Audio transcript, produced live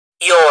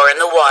You're in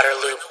the water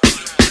loop.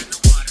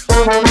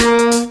 Water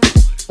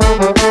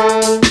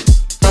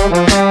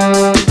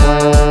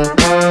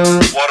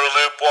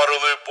loop, water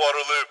loop,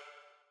 water loop.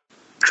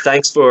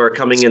 Thanks for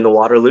coming in the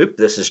water loop.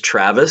 This is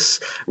Travis.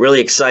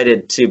 Really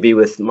excited to be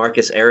with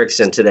Marcus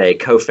Eriksen today,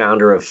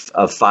 co-founder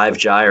of Five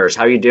Gyres.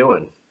 How are you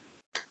doing?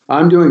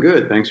 I'm doing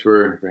good. Thanks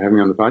for having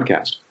me on the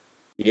podcast.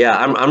 Yeah,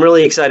 I'm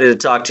really excited to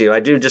talk to you. I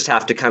do just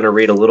have to kind of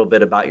read a little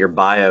bit about your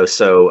bio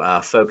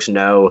so folks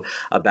know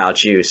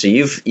about you. So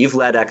you've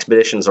led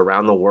expeditions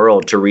around the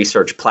world to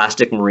research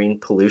plastic marine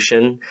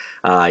pollution,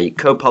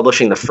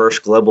 co-publishing the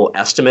first global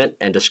estimate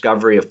and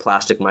discovery of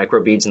plastic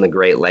microbeads in the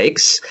Great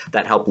Lakes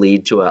that helped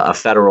lead to a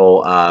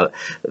federal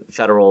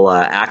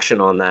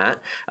action on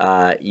that.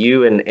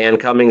 You and Ann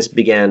Cummings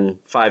began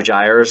Five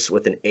Gyres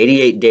with an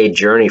 88-day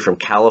journey from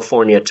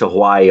California to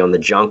Hawaii on the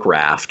junk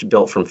raft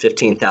built from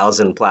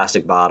 15,000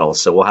 plastic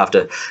bottles. So we'll have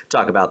to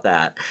talk about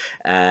that.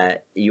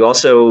 You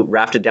also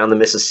rafted down the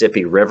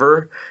Mississippi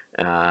River.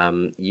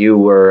 You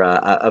were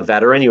a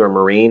veteran. You were a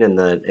Marine in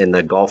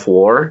the Gulf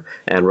War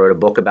and wrote a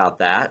book about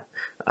that.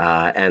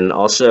 And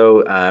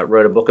also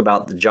wrote a book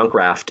about the junk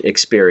raft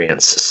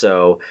experience.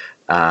 So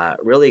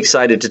really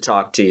excited to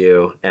talk to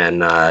you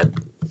and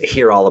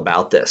hear all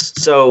about this.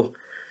 So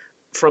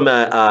from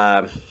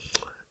a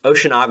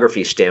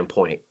oceanography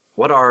standpoint,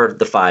 what are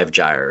the Five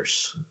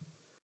Gyres?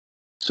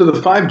 So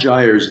the Five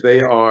Gyres, they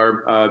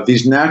are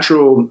these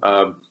natural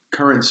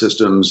current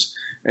systems.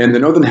 In the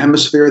Northern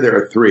Hemisphere, there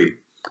are three.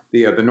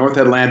 The North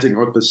Atlantic,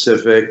 North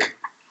Pacific.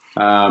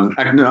 No,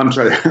 I'm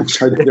sorry,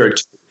 there are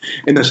two.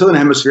 In the Southern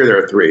Hemisphere,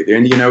 there are three. The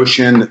Indian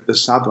Ocean, the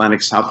South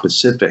Atlantic, South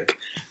Pacific.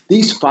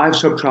 These five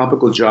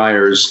subtropical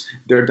gyres,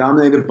 they're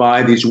dominated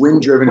by these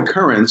wind-driven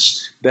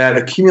currents that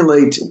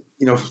accumulate,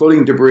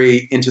 floating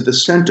debris into the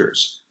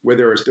centers, where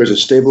there's a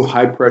stable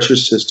high-pressure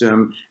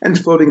system, and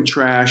floating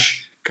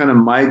trash kind of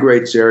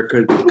migrates there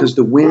because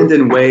the wind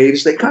and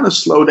waves, they kind of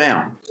slow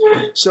down.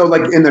 So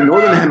like in the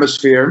Northern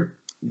Hemisphere,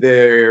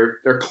 they're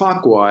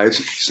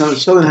clockwise. So the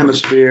Southern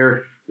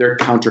Hemisphere, they're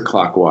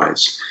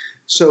counterclockwise.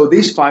 So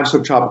these five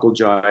subtropical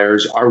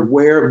gyres are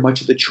where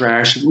much of the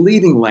trash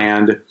leaving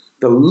land,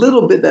 the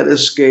little bit that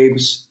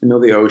escapes into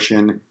the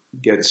ocean,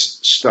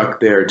 gets stuck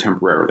there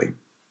temporarily.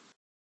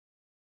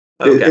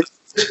 Okay.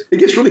 It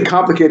gets really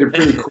complicated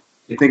pretty quickly.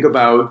 You think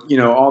about,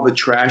 all the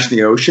trash in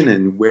the ocean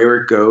and where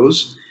it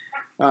goes.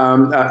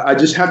 I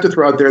just have to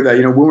throw out there that,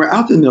 when we're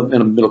out in the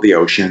middle of the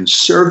ocean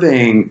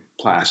surveying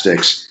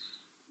plastics,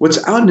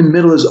 what's out in the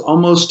middle is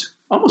almost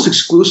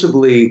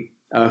exclusively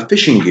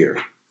fishing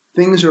gear.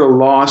 Things are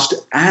lost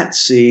at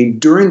sea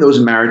during those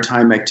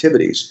maritime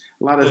activities.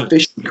 A lot of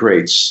fishing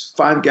crates,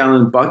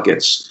 5-gallon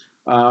buckets,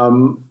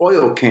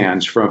 oil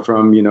cans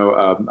from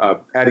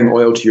adding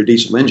oil to your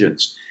diesel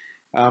engines.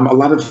 A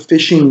lot of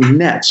fishing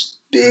nets,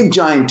 big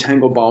giant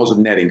tangle balls of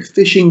netting,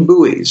 fishing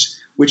buoys,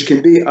 which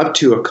can be up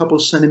to a couple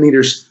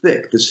centimeters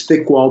thick, this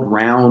thick-walled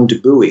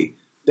round buoy.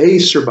 They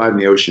survive in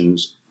the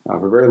oceans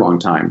for a very long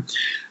time.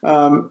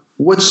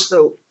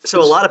 So a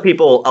lot of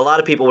people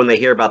when they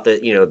hear about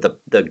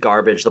the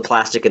garbage, the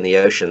plastic in the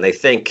ocean, they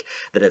think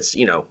that it's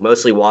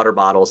mostly water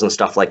bottles and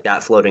stuff like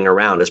that floating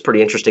around. It's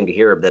pretty interesting to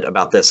hear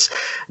about this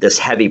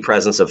heavy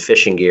presence of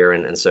fishing gear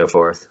and so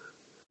forth.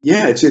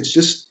 Yeah, it's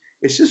just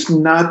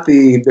not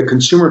the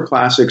consumer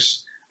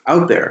plastics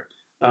out there.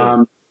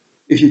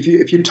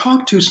 If you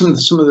talk to some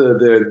of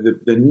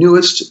the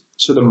newest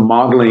sort of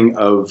modeling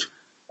of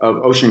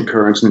ocean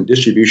currents and the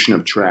distribution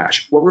of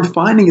trash, what we're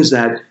finding is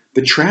that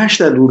the trash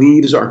that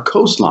leaves our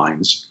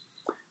coastlines,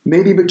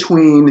 maybe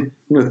between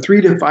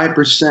 3 to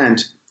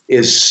 5%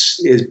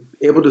 is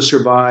able to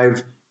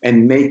survive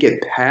and make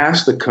it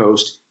past the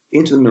coast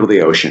into the middle of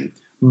the ocean.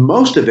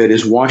 Most of it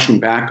is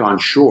washing back on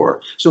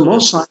shore. So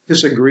most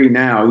scientists agree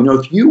now,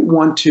 if you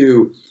want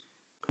to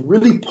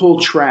really pull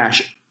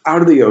trash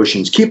out of the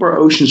oceans, keep our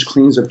oceans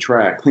clean of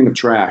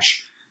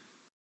trash,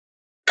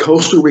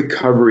 coastal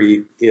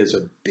recovery is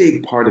a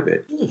big part of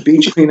it.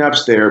 Beach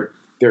cleanups,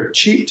 they're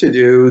cheap to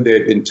do,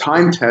 they've been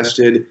time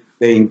tested,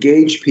 they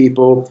engage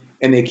people,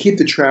 and they keep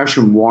the trash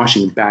from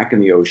washing back in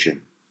the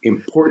ocean.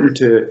 Important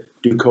to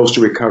do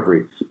coastal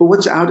recovery. But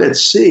what's out at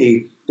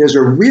sea, there's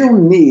a real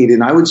need,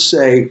 and I would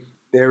say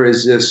there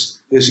is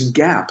this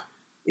gap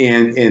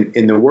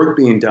in the work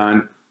being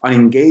done on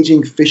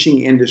engaging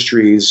fishing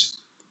industries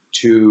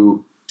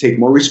to take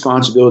more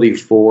responsibility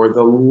for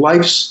the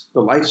life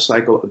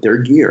cycle of their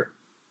gear.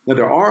 Now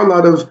there are a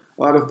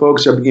lot of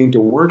folks that are beginning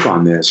to work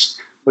on this,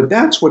 but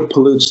that's what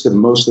pollutes the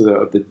most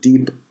of the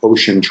deep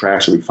ocean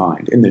trash that we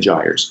find in the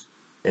gyres.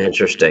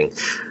 Interesting.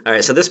 All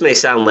right, so this may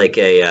sound like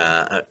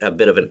a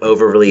bit of an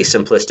overly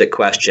simplistic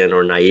question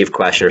or naive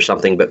question or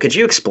something, but could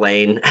you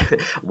explain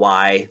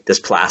why this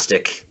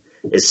plastic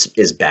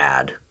is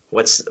bad?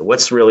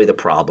 What's really the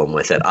problem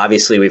with it?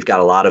 Obviously, we've got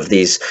a lot of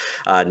these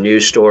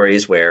news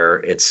stories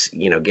where it's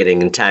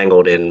getting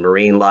entangled in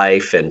marine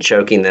life and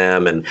choking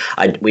them. And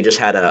we just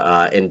had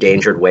a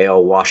endangered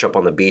whale wash up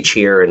on the beach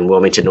here in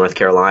Wilmington, North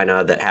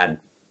Carolina, that had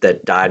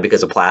that died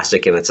because of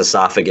plastic in its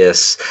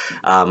esophagus.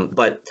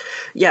 But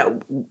yeah,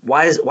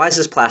 why is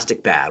this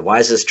plastic bad? Why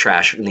is this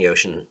trash in the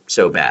ocean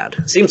so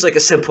bad? Seems like a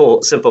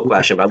simple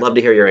question, but I'd love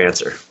to hear your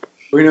answer.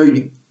 Well,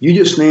 you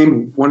just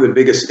named one of the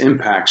biggest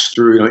impacts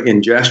through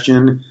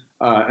ingestion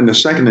and the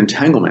second,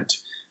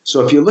 entanglement.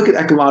 So if you look at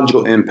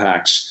ecological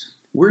impacts,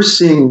 we're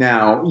seeing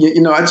now,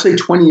 I'd say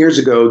 20 years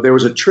ago, there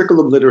was a trickle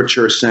of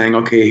literature saying,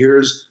 okay,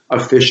 here's a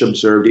fish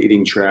observed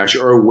eating trash,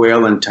 or a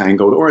whale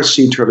entangled, or a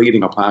sea turtle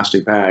eating a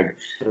plastic bag.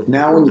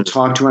 Now when I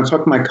talk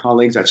to my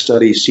colleagues that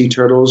study sea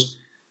turtles,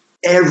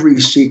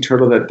 every sea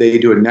turtle that they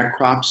do a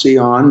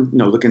necropsy on,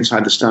 look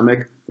inside the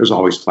stomach, there's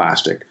always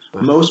plastic.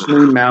 Most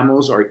marine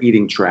mammals are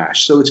eating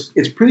trash. So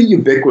it's pretty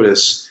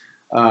ubiquitous,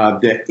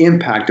 the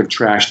impact of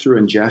trash through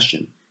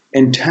ingestion.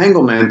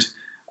 Entanglement,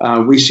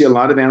 we see a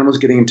lot of animals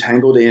getting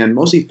entangled in,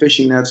 mostly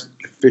fishing nets,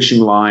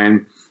 fishing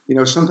line.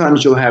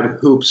 Sometimes you'll have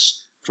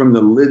hoops from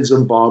the lids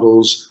of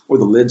bottles or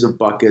the lids of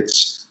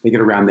buckets. They get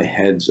around the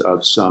heads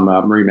of some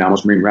marine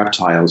mammals, marine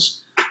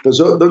reptiles.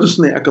 Those are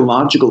some of the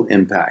ecological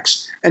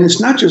impacts. And it's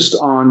not just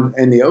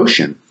in the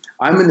ocean.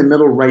 I'm in the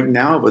middle right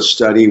now of a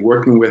study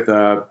working with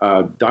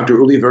Dr.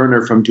 Uli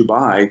Werner from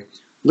Dubai,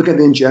 looking at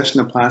the ingestion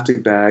of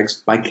plastic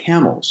bags by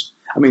camels.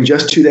 I mean,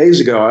 just 2 days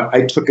ago,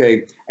 I took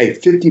a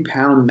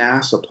 50-pound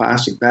mass of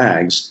plastic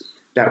bags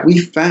that we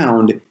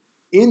found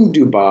in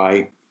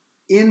Dubai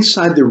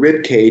inside the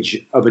rib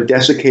cage of a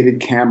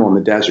desiccated camel in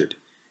the desert.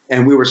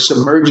 And we were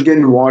submerged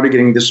in water,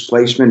 getting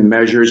displacement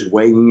measures,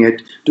 weighing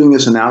it, doing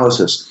this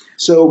analysis.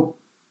 So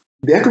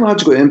the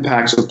ecological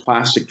impacts of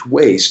plastic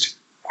waste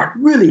are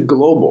really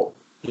global.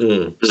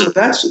 So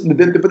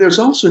but there's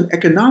also an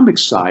economic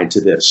side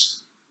to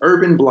this.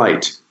 Urban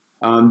blight.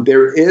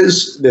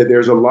 There's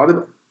a lot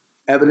of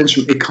evidence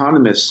from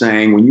economists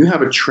saying when you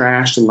have a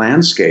trashed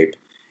landscape,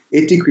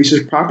 it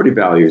decreases property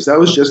values. That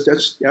was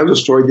a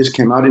story that just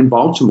came out in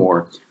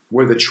Baltimore,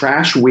 where the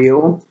trash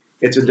wheel,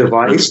 it's a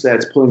device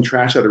that's pulling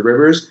trash out of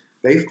rivers.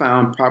 They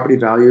found property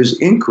values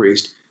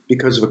increased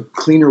because of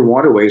cleaner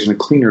waterways and a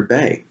cleaner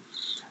bay.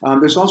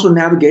 There's also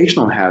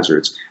navigational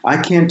hazards.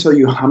 I can't tell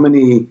you how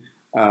many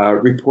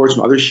reports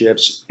from other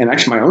ships, and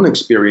actually my own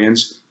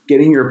experience,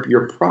 getting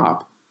your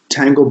prop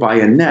tangled by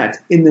a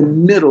net in the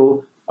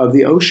middle of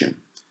the ocean.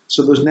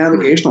 So those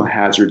navigational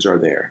hazards are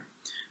there.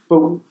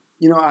 But,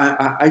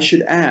 I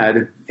should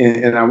add,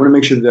 and I want to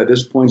make sure that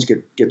this point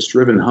gets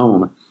driven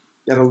home,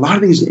 that a lot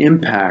of these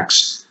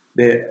impacts,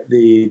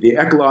 the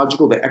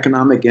ecological, the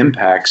economic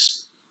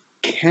impacts,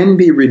 can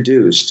be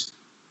reduced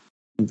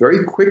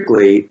very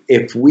quickly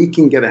if we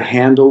can get a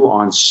handle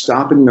on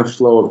stopping the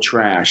flow of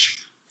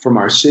trash from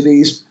our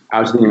cities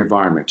out to the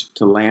environment,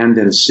 to land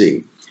and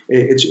sea.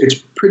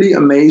 It's pretty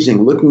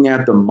amazing looking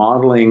at the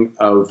modeling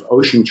of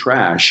ocean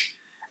trash.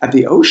 At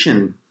the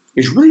ocean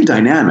is really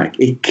dynamic.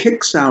 It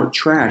kicks out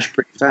trash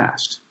pretty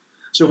fast.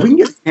 So if we can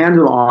get a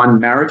handle on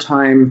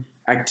maritime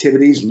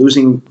activities,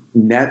 losing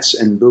nets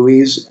and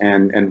buoys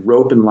and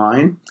rope and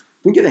line,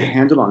 if we get a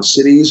handle on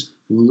cities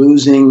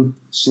losing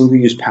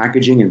single-use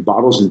packaging and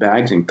bottles and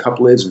bags and cup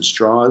lids and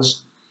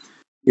straws,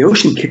 the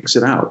ocean kicks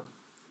it out.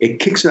 It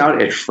kicks it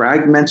out, it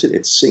fragments it,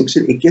 it sinks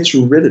it, it gets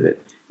rid of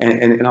it.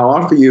 And I'll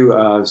offer you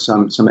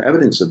some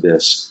evidence of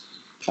this.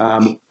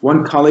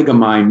 One colleague of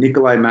mine,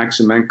 Nikolai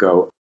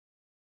Maximenko,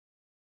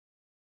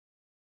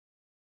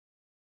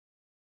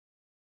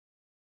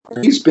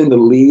 he's been the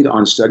lead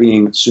on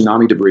studying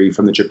tsunami debris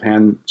from the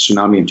Japan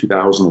tsunami in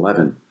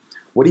 2011.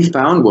 What he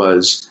found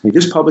was, he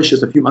just published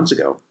this a few months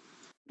ago,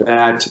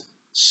 that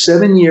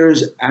 7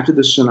 years after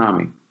the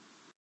tsunami,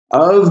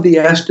 of the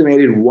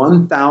estimated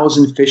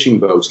 1,000 fishing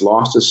boats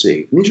lost at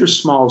sea, and these are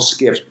small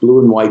skiffs,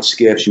 blue and white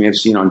skiffs you may have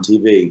seen on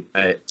TV.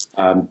 Right.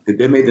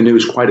 They made the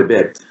news quite a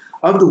bit.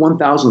 Of the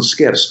 1,000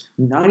 skiffs,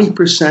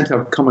 90%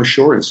 have come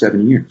ashore in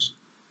 7 years.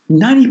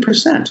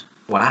 90%.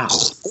 Wow.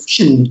 The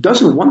ocean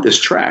doesn't want this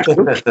trash.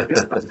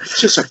 It's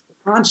just a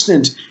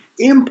constant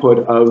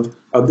input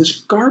of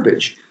this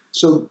garbage.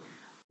 So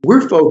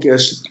we're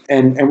focused,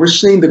 and we're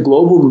seeing the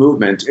global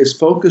movement is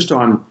focused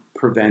on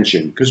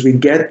prevention, because we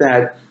get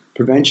that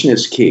prevention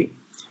is key.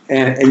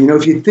 And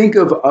if you think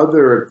of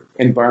other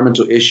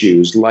environmental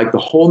issues like the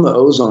hole in the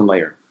ozone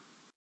layer,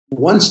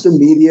 once the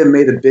media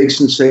made a big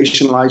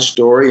sensationalized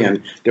story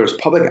and there was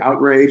public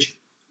outrage,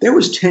 there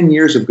was 10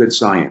 years of good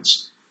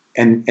science.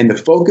 And the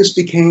focus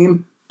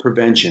became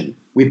prevention.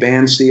 We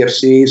banned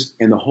CFCs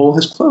and the hole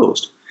has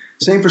closed.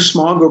 Same for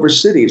smog over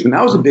cities. When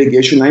that was a big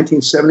issue in the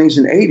 1970s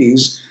and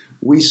 80s,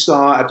 we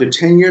saw after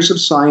 10 years of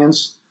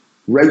science,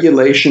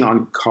 regulation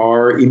on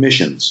car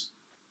emissions.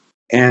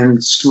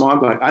 And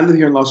smog, I live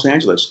here in Los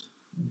Angeles,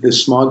 the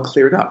smog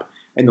cleared up.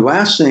 And the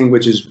last thing,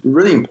 which is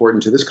really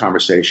important to this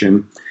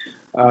conversation,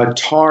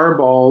 tar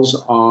balls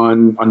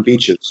on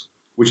beaches,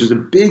 which is a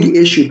big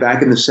issue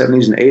back in the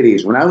 70s and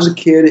 80s. When I was a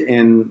kid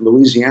in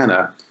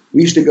Louisiana,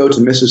 we used to go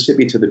to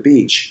Mississippi to the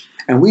beach,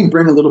 and we'd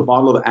bring a little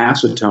bottle of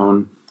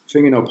acetone,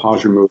 fingernail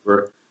polish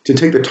remover, to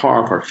take the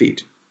tar off our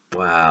feet.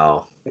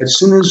 Wow. As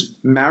soon as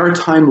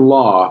maritime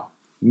law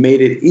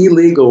made it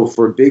illegal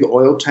for big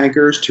oil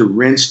tankers to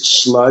rinse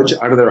sludge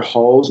out of their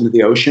hulls into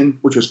the ocean,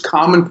 which was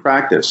common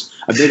practice.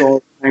 A big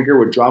oil tanker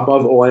would drop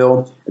off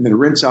oil and then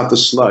rinse out the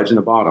sludge in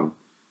the bottom.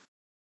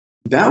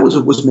 That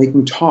was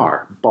making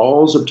tar,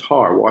 balls of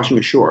tar washing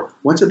ashore.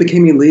 Once it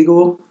became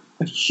illegal,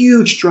 a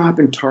huge drop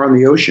in tar in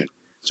the ocean.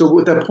 So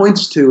what that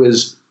points to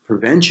is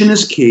prevention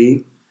is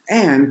key,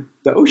 and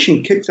the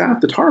ocean kicks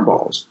out the tar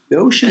balls. The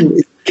ocean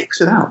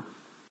kicks it out.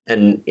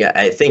 And yeah,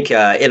 I think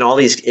in all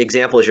these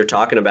examples you're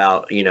talking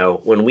about,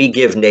 when we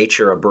give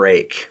nature a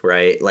break,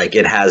 right, like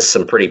it has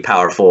some pretty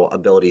powerful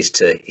abilities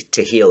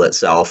to heal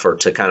itself or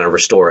to kind of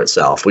restore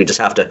itself. We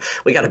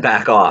got to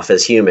back off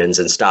as humans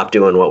and stop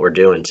doing what we're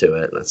doing to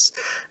it. That's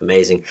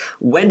amazing.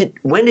 When did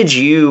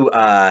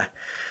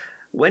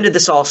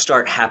this all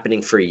start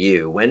happening for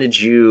you? When did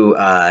you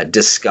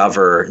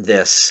discover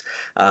this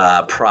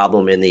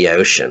problem in the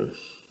ocean?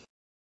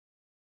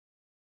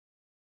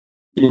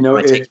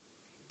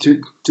 To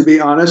be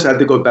honest, I had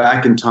to go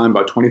back in time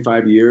about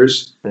 25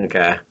 years.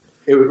 Okay.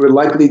 It would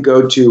likely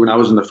go to when I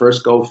was in the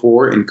first Gulf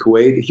War in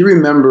Kuwait. If you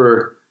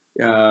remember,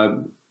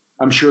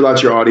 I'm sure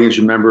lots of your audience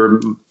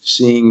remember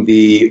seeing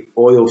the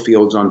oil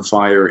fields on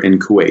fire in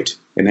Kuwait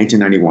in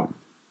 1991.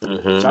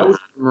 Mm-hmm. So I was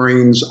with the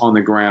Marines on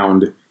the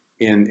ground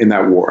in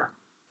that war.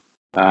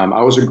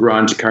 I was a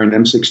grunt carrying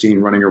an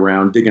M16 running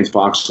around, digging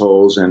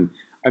foxholes, and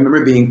I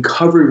remember being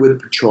covered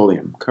with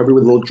petroleum, covered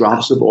with little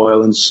drops of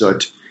oil and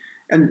soot.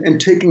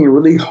 And taking a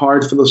really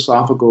hard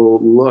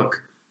philosophical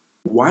look,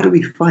 why do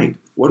we fight?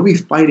 What are we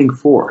fighting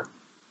for?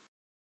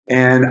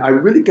 And I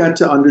really got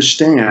to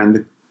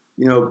understand,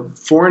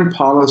 foreign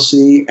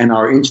policy and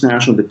our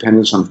international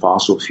dependence on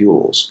fossil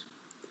fuels.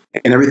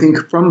 And everything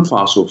from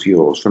fossil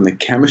fuels, from the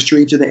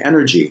chemistry to the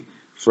energy,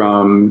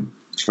 from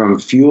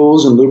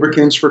fuels and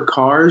lubricants for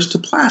cars to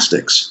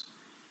plastics.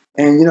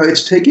 And,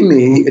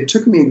 it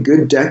took me a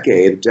good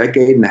decade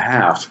and a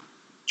half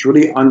to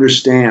really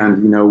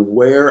understand,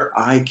 where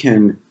I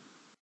can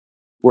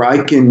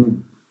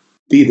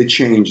be the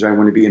change that I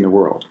want to be in the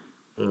world.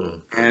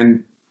 Mm.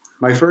 And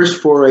my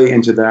first foray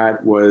into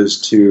that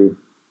was to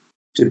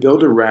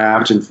build a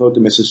raft and float the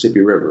Mississippi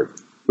River,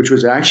 which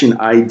was actually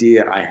an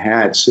idea I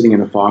had sitting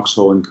in a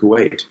foxhole in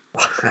Kuwait.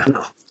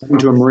 Talking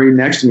to a Marine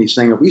next to me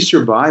saying, if we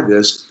survive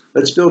this,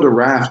 let's build a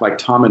raft like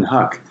Tom and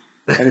Huck.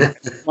 And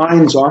at the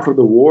lines off of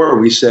the war,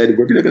 we said,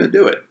 we're going to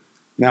do it.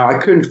 Now, I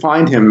couldn't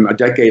find him a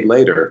decade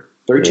later,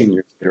 13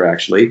 years later,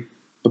 actually.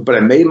 But I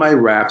made my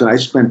raft, and I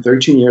spent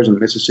 13 years on the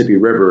Mississippi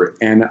River.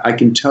 And I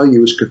can tell you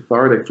it was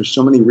cathartic for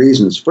so many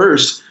reasons.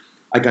 First,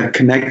 I got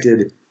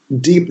connected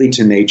deeply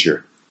to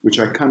nature, which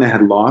I kind of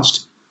had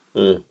lost.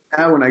 Mm.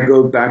 Now, when I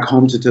go back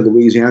home to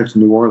Louisiana, to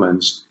New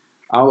Orleans,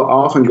 I'll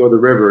often go to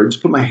the river and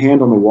just put my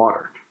hand on the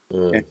water.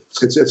 Mm. And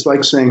it's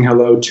like saying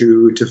hello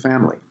to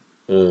family.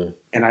 Mm.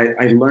 And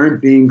I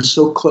learned being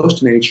so close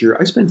to nature.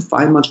 I spent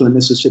 5 months on the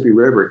Mississippi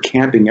River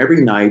camping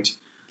every night,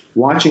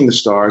 watching the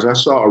stars. I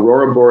saw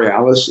Aurora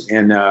Borealis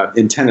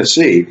in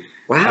Tennessee.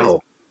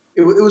 Wow.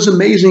 It was an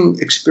amazing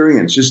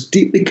experience, just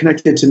deeply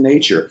connected to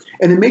nature.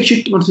 And it makes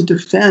you want to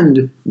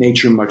defend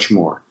nature much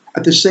more.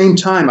 At the same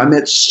time, I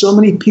met so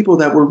many people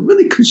that were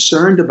really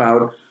concerned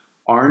about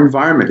our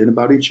environment and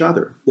about each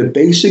other. The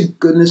basic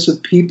goodness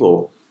of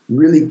people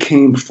really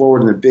came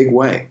forward in a big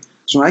way.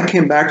 So when I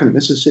came back from the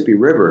Mississippi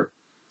River,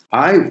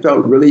 I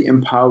felt really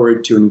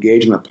empowered to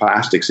engage in the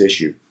plastics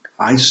issue.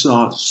 I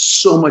saw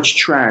so much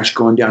trash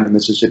going down the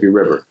Mississippi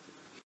River.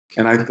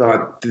 And I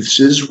thought, this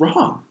is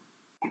wrong.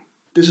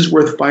 This is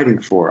worth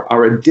fighting for.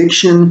 Our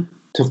addiction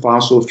to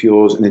fossil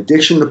fuels and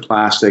addiction to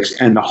plastics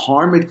and the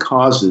harm it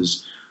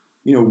causes,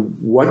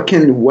 what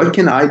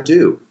can I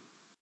do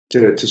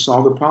to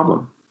solve the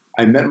problem?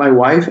 I met my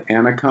wife,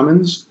 Anna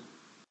Cummins,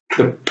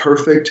 the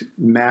perfect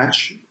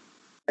match.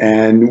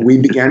 And we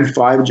began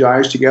 5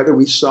 Gyres together.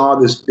 We saw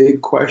this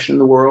big question in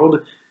the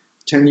world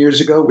 10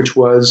 years ago, which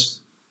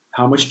was,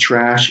 how much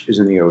trash is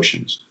in the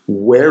oceans?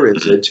 Where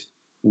is it?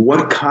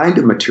 What kind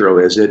of material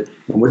is it?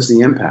 And what's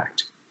the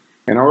impact?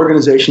 And our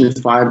organization is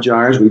 5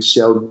 Gyres. We've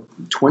sailed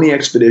 20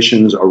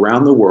 expeditions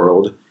around the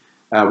world.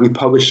 We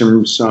published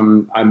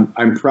some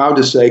I'm proud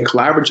to say,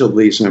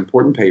 collaboratively, some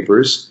important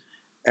papers.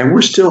 And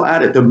we're still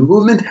at it. The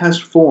movement has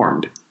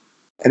formed.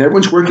 And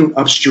everyone's working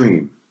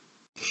upstream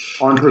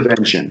on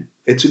prevention.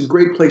 It's a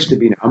great place to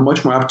be now. I'm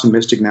much more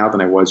optimistic now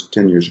than I was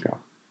 10 years ago.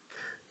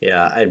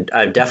 Yeah,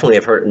 I definitely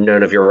have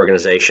known of your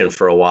organization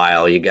for a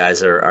while. You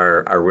guys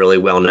are really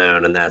well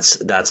known, and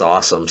that's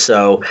awesome.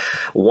 So,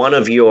 one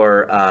of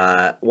your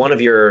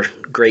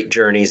great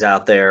journeys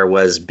out there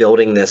was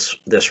building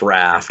this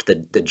raft,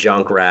 the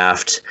junk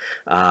raft,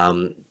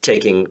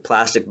 taking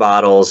plastic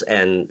bottles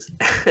and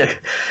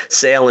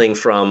sailing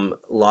from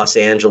Los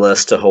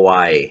Angeles to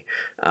Hawaii,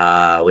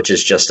 which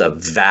is just a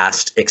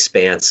vast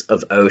expanse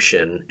of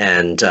ocean,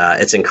 and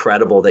it's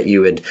incredible that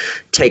you would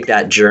take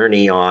that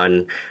journey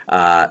on.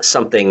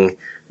 Something,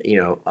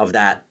 of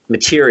that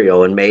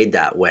material and made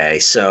that way.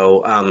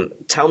 So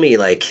tell me,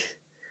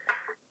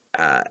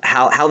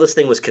 how this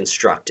thing was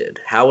constructed.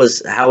 How was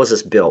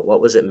this built?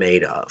 What was it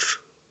made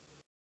of?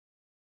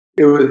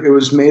 It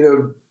was made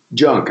of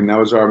junk, and that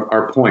was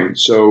our point.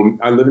 So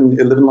I live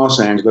in Los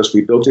Angeles.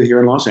 We built it here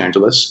in Los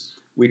Angeles.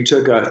 We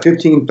took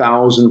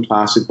 15,000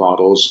 plastic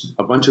bottles.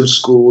 A bunch of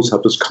schools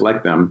helped us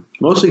collect them,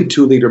 mostly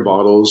 2-liter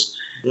bottles.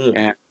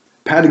 And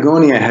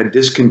Patagonia had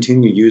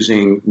discontinued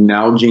using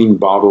Nalgene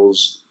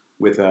bottles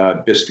with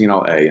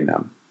bisphenol A in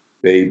them.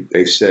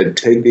 They said,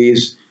 take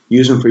these,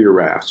 use them for your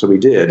raft. So we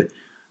did.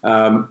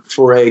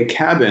 For a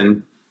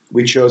cabin,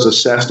 we chose a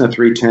Cessna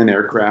 310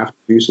 aircraft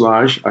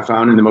fuselage. I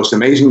found in the most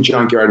amazing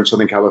junkyard in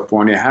Southern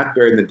California, half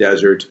buried in the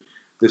desert,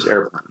 this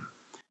airplane.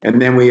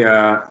 And then we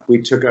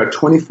took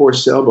 24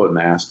 sailboat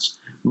masts.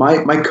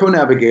 My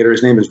co-navigator,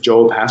 his name is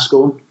Joel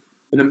Pascal,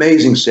 an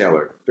amazing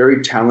sailor,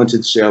 very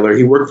talented sailor.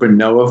 He worked for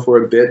NOAA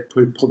for a bit,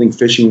 pulling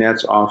fishing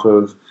nets off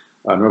of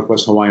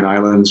Northwest Hawaiian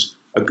Islands.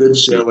 A good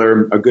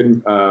sailor, a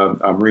good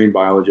marine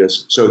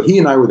biologist. So he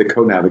and I were the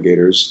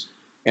co-navigators.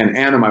 And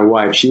Anna, my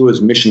wife, she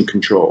was mission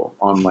control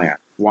on land,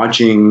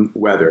 watching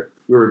weather.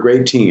 We were a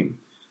great team.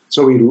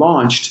 So we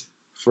launched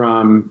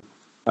from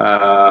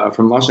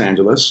Los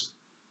Angeles,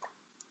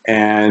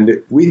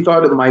 and we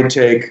thought it might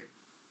take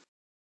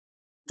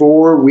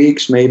 4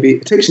 weeks, maybe.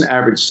 It takes an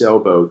average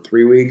sailboat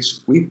 3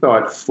 weeks. We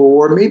thought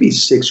 4, maybe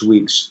 6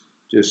 weeks,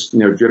 just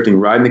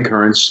drifting, riding the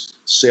currents,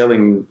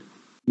 sailing,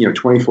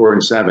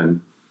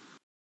 24/7.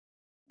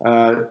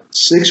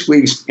 6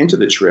 weeks into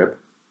the trip,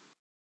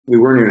 we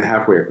weren't even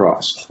halfway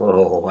across.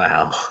 Oh,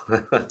 wow.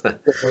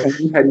 And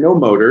we had no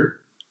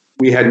motor.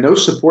 We had no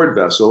support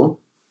vessel.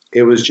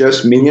 It was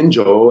just me and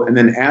Joel. And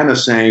then Anna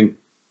saying,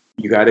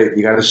 you got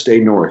to stay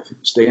north.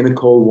 Stay in the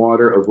cold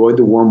water. Avoid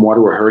the warm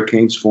water where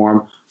hurricanes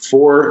form.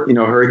 4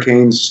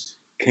 hurricanes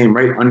came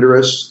right under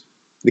us.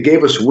 They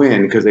gave us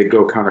wind because they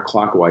go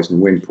counterclockwise,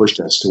 and wind pushed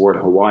us toward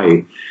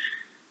Hawaii.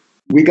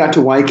 We got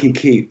to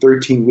Waikiki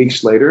 13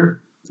 weeks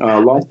later.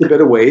 Lost a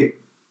bit of weight.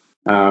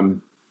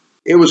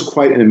 It was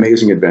quite an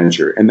amazing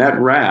adventure. And that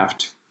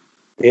raft,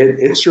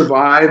 it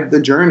survived the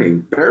journey.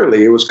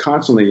 Barely. It was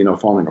constantly,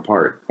 falling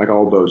apart, like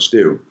all boats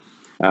do.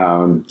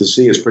 The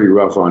sea is pretty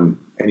rough on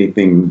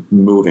anything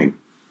moving.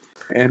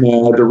 And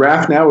the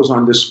raft now is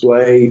on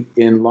display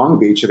in Long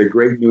Beach at a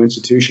great new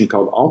institution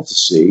called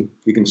Altasea.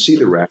 You can see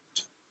the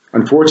raft.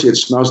 Unfortunately, it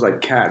smells like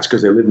cats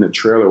because they lived in a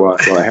trailer while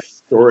I had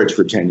storage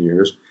for 10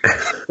 years.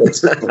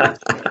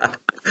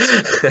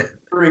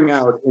 Pouring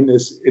out in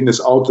this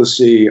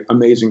Altasea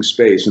amazing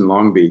space in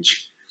Long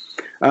Beach.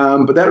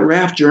 But that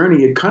raft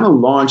journey, it kind of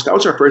launched, that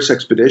was our first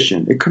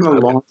expedition. It kind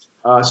of launched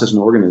us as an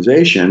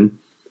organization.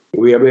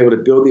 We were able to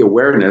build the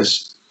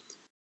awareness.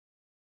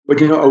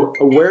 But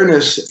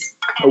awareness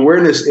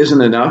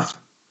isn't enough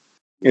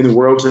in the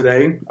world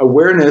today.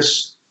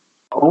 Awareness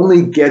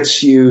only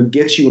gets you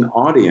an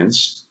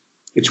audience.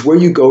 It's where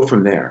you go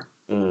from there.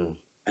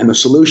 And the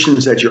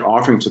solutions that you're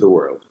offering to the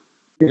world.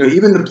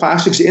 Even the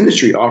plastics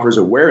industry offers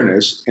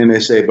awareness, and they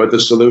say, but the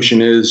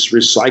solution is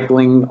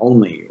recycling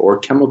only or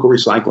chemical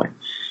recycling.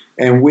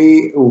 And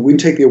we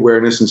take the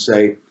awareness and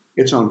say,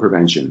 it's on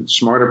prevention,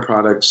 smarter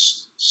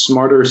products,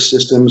 smarter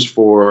systems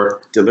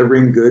for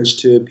delivering goods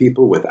to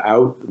people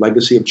without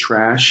legacy of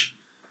trash,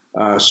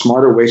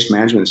 smarter waste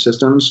management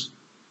systems.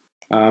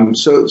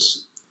 So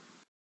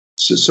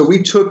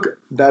we took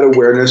that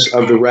awareness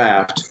of the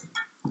raft,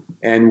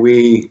 and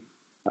we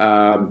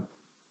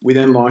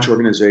then launched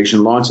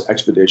organization, launched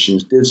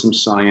expeditions, did some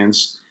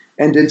science,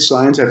 and did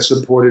science that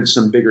supported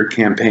some bigger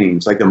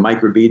campaigns, like the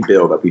microbead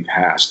bill that we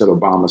passed that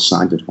Obama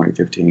signed in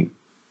 2015.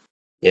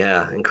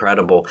 Yeah,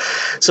 incredible.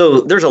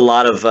 So there's a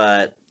lot of,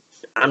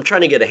 I'm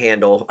trying to get a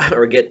handle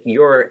or get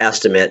your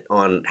estimate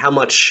on how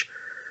much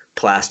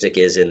plastic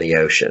is in the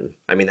ocean.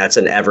 I mean, that's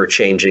an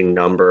ever-changing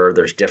number.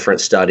 There's different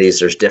studies.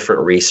 There's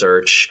different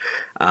research.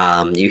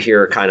 You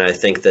hear kind of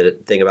think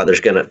about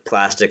there's going to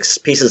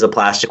pieces of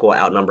plastic will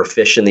outnumber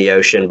fish in the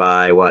ocean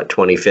by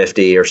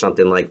 2050 or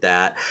something like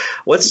that.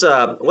 What's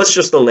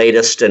just the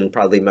latest and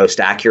probably most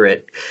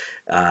accurate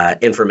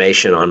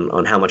information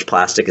on how much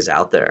plastic is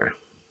out there?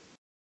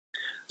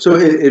 So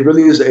it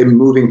really is a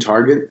moving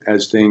target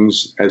as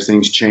things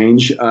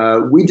change.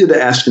 We did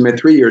an estimate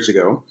 3 years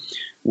ago.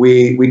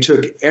 We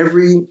took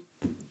every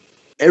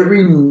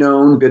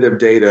known bit of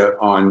data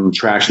on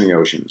trash in the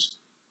oceans,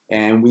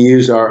 and we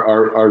used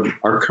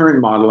our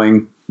current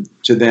modeling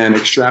to then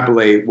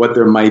extrapolate what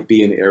there might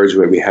be in areas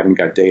where we haven't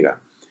got data.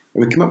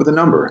 And we came up with a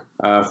number,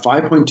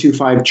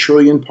 5.25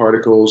 trillion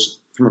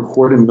particles from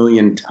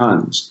 250,000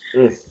 tons.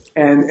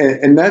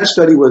 And that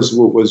study was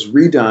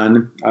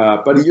redone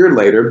about a year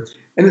later,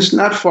 and it's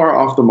not far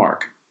off the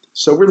mark.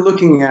 So we're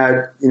looking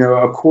at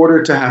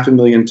 250,000 to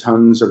 500,000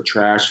 tons of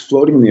trash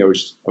floating in the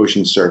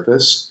ocean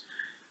surface.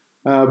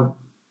 But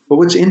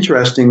what's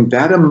interesting,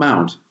 that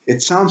amount,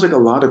 it sounds like a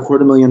lot,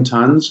 250,000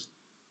 tons.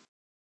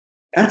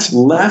 That's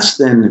less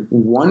than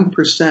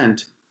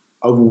 1%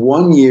 of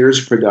 1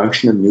 year's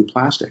production of new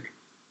plastic.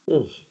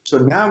 So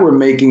now we're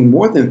making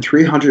more than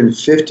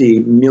 350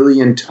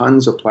 million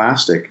tons of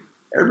plastic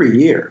every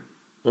year.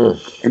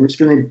 And it's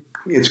going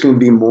to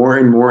be more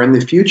and more in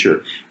the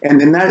future. And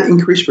then that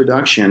increased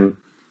production,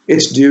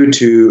 it's due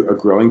to a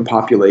growing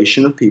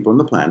population of people on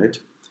the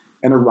planet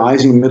and a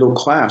rising middle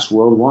class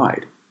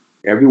worldwide.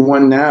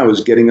 Everyone now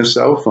is getting a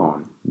cell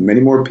phone. Many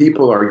more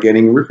people are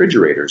getting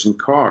refrigerators and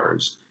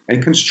cars.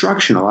 And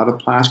construction, a lot of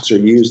plastics are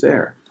used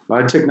there. A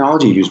lot of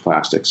technology use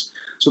plastics.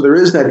 So there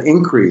is that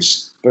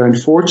increase, but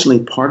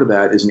unfortunately part of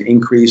that is an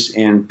increase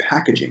in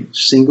packaging,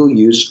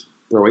 single-use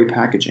throwaway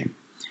packaging.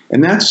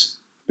 And that's,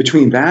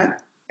 between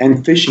that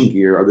and fishing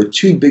gear, are the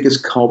two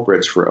biggest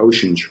culprits for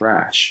ocean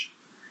trash.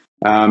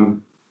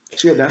 So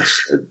if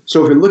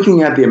you're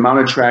looking at the amount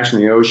of trash in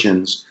the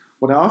oceans,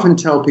 what I often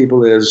tell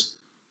people is,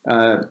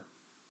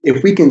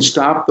 if we can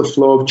stop the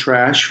flow of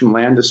trash from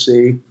land to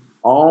sea,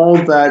 all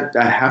that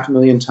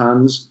 500,000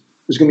 tons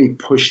is going to be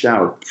pushed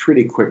out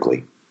pretty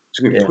quickly. It's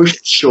going to be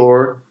pushed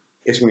ashore.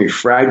 It's going to be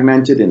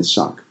fragmented and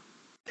sunk.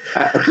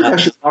 I think I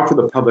should offer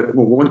the public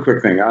one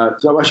quick thing.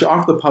 So I should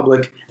offer the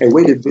public a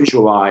way to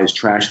visualize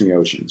trash in the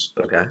oceans.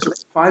 Okay. So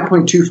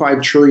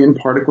 5.25 trillion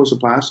particles of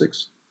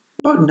plastics.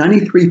 About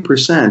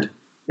 93%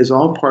 is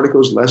all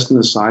particles less than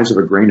the size of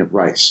a grain of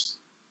rice.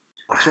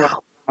 Wow.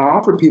 So I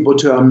offer people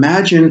to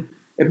imagine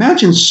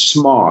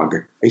smog,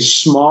 a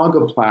smog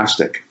of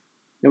plastic.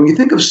 Now, when you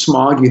think of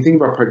smog, you think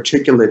about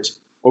particulate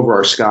over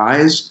our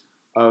skies,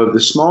 of the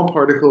small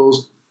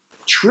particles,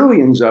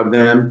 trillions of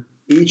them,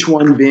 each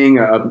one being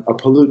a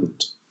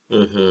pollutant.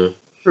 Mm-hmm.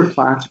 For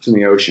plastics in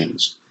the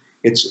oceans,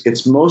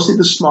 it's mostly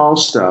the small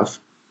stuff.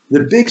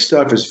 The big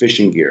stuff is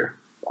fishing gear,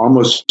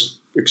 almost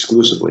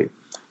exclusively.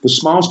 The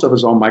small stuff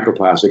is all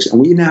microplastics, and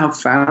we now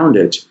found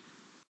it.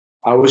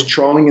 I was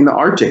trawling in the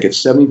Arctic at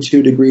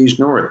 72 degrees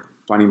north,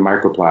 finding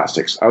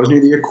microplastics. I was near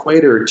the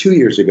equator 2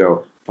 years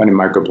ago, finding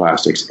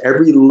microplastics.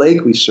 Every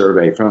lake we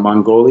survey, from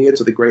Mongolia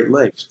to the Great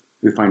Lakes,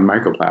 we find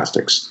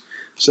microplastics.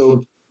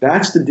 So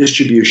that's the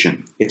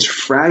distribution. It's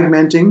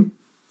fragmenting.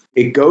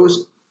 It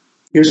goes,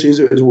 here's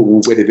a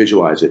way to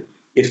visualize it.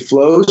 It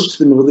flows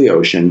to the middle of the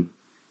ocean.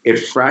 It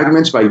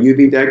fragments by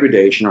UV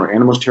degradation or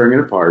animals tearing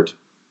it apart.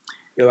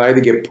 It'll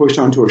either get pushed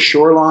onto a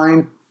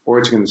shoreline, or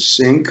it's going to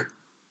sink,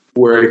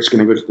 where it's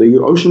going to go to the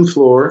ocean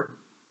floor,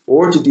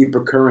 or to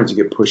deeper currents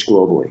and get pushed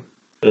globally.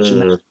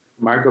 So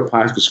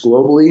microplastics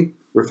globally,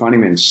 we're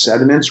finding them in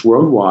sediments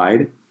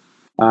worldwide,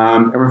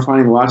 and we're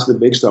finding lots of the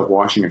big stuff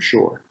washing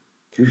ashore.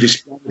 We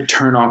just got to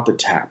turn off the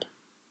tap.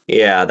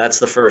 Yeah, that's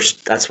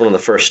one of the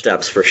first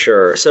steps for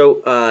sure.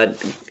 So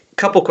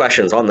couple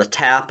questions on the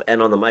tap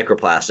and on the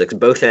microplastics,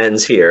 both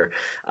ends here.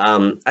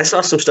 I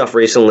saw some stuff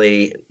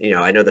recently,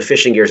 I know the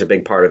fishing gear is a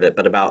big part of it,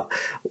 but about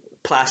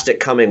plastic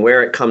coming,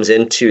 where it comes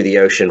into the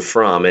ocean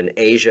from, and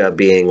Asia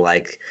being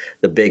like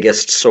the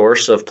biggest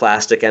source of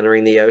plastic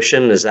entering the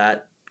ocean. Is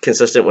that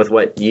consistent with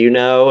what you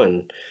know?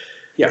 And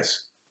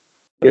yes.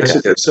 Yes,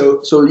 it is.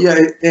 So yeah,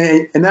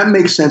 and that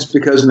makes sense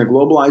because in the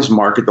globalized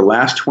market, the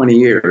last 20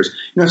 years,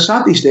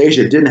 Southeast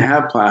Asia didn't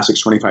have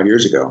plastics 25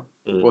 years ago.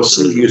 Mm-hmm. Well,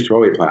 single-use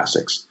throwaway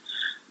plastics.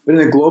 But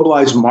in the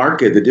globalized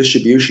market, the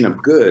distribution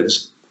of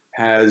goods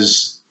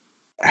has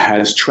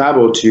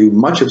traveled to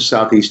much of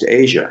Southeast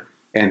Asia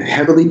and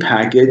heavily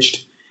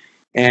packaged,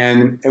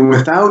 and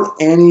without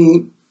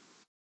any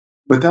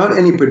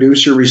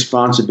producer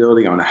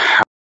responsibility on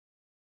how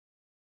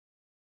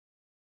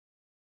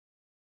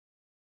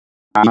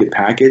they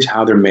package,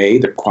 how they're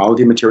made, the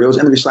quality of materials,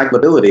 and the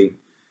recyclability.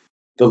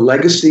 The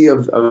legacy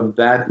of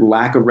that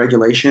lack of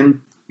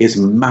regulation is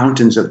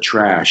mountains of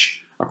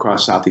trash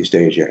across Southeast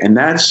Asia. And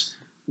that's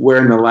where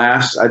in the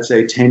last, I'd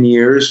say, 10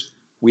 years,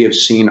 we have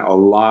seen a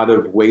lot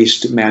of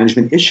waste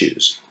management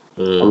issues.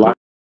 A lot.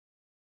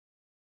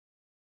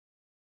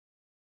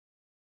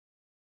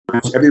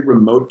 Every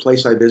remote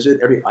place I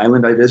visit, every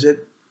island I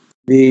visit,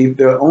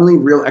 the only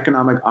real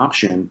economic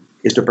option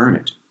is to burn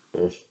it.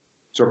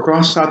 So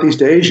across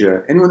Southeast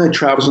Asia, anyone that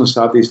travels in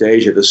Southeast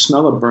Asia, the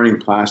smell of burning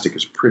plastic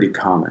is pretty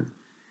common.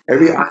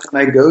 Every island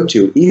I go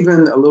to,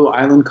 even a little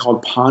island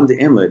called Pond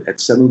Inlet at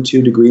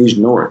 72 degrees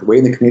north, way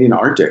in the Canadian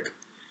Arctic,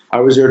 I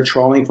was there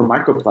trawling for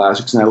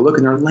microplastics, and I look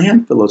and their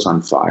landfill is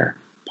on fire.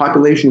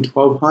 Population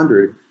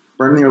 1,200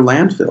 burning their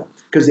landfill.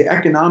 Because the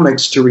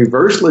economics to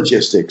reverse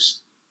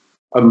logistics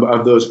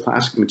of those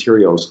plastic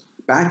materials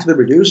back to the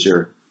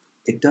producer,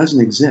 it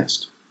doesn't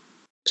exist.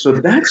 So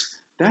that's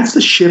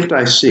the shift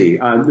I see.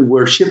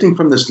 We're shifting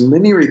from this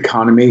linear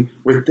economy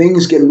where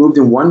things get moved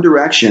in one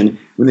direction.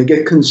 When they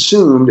get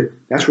consumed,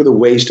 that's where the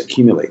waste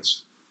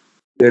accumulates.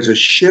 There's a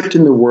shift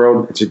in the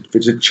world.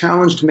 It's a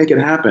challenge to make it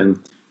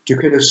happen, to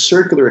create a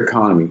circular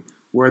economy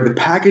where the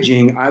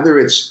packaging, either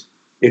it's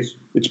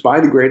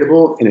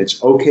biodegradable and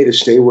it's okay to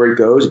stay where it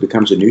goes, it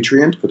becomes a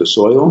nutrient for the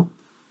soil,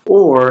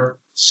 or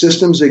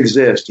systems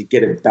exist to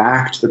get it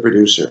back to the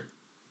producer.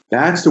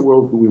 That's the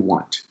world we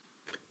want.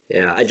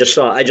 Yeah, I just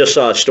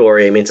saw a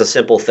story. I mean, it's a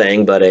simple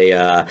thing, but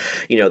the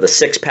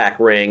 6-pack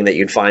ring that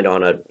you'd find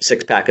on a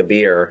 6-pack of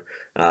beer.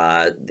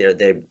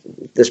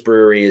 This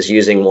brewery is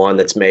using one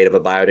that's made of a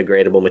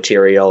biodegradable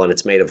material, and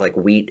it's made of like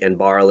wheat and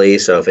barley.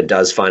 So if it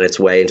does find its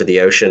way into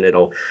the ocean,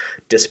 it'll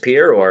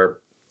disappear,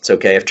 or it's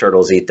okay if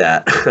turtles eat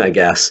that, I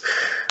guess.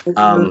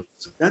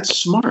 That's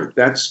smart.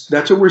 That's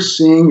what we're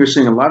seeing. You're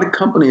seeing a lot of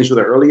companies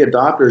where the early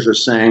adopters are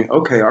saying,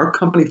 okay, our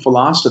company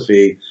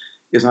philosophy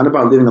is not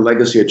about leaving a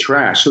legacy of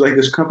trash. So like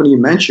this company you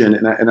mentioned,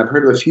 and I've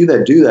heard of a few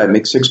that do that,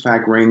 make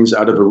 6-pack rings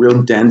out of a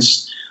real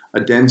dense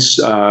pulp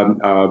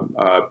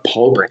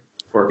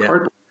or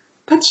cardboard.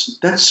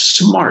 That's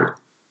smart.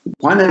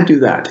 Why not do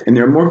that? And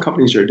there are more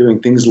companies that are doing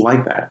things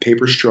like that.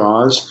 Paper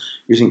straws,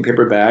 using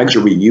paper bags, are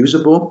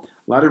reusable. A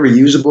lot of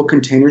reusable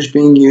containers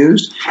being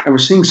used. And we're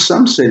seeing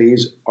some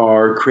cities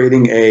are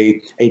creating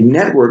a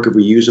network of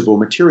reusable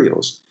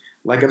materials.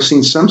 Like I've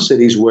seen some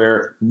cities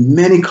where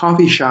many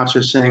coffee shops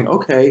are saying,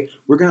 okay,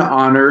 we're going to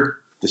honor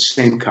the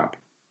same cup,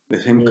 the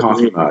same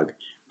coffee mug.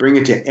 Bring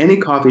it to any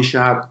coffee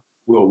shop.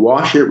 We'll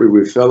wash it, we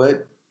refill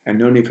it, and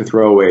no need for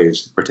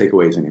throwaways or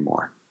takeaways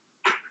anymore.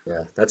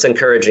 Yeah, that's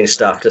encouraging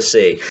stuff to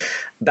see.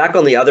 Back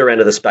on the other end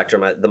of the spectrum,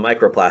 the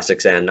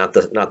microplastics end, not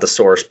the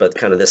source, but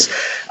kind of this,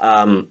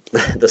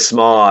 the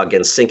smog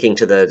and sinking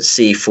to the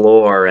sea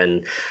floor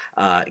and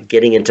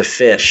getting into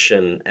fish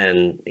and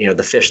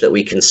the fish that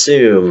we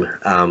consume.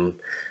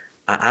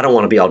 I don't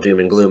want to be all doom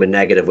and gloom and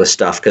negative with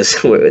stuff because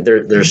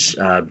there's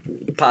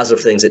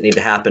positive things that need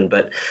to happen.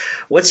 But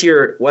what's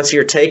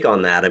your take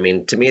on that? I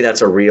mean, to me,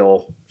 that's a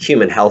real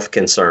human health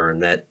concern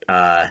that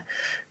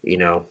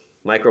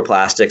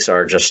microplastics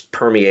are just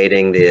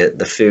permeating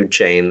the food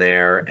chain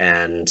there,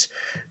 and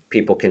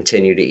people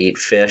continue to eat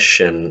fish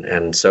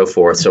and so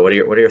forth. So what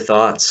are your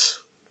thoughts?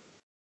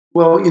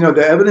 Well,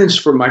 the evidence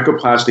for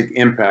microplastic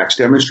impacts,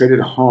 demonstrated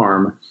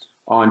harm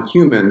on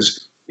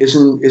humans,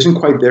 isn't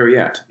quite there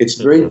yet. It's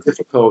very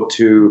difficult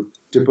to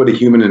put a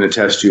human in a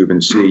test tube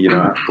and see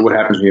what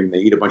happens when they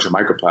eat a bunch of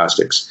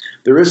microplastics.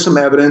 There is some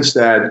evidence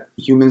that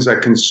humans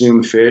that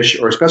consume fish,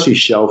 or especially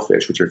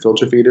shellfish, which are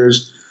filter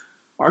feeders,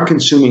 are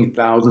consuming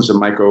thousands of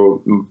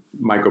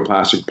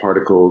microplastic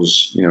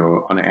particles,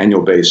 on an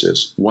annual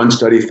basis. One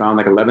study found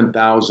like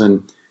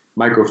 11,000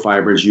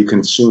 microfibers you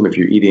consume if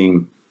you're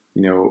eating,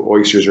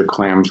 oysters or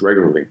clams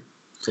regularly.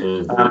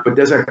 But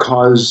does that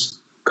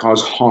cause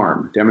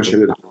harm,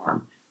 demonstrated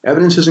harm?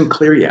 Evidence isn't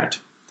clear yet.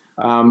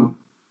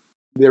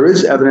 There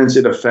is evidence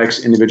it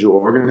affects individual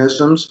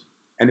organisms,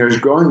 and there's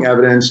growing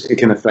evidence it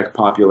can affect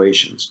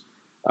populations.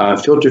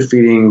 Filter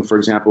feeding, for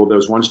example, there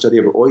was one study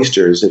of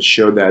oysters that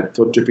showed that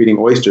filter feeding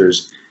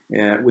oysters,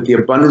 with the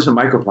abundance of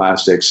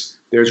microplastics,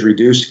 there's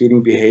reduced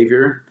feeding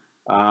behavior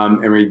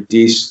and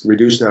reduced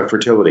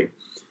fertility.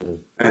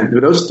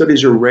 And those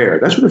studies are rare.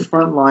 That's what the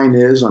front line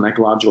is on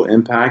ecological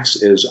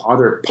impacts, are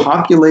there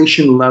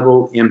population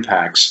level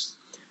impacts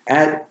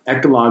at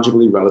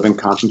ecologically relevant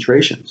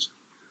concentrations?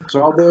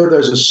 So although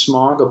there's a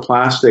smog of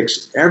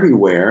plastics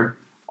everywhere,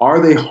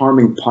 are they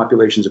harming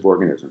populations of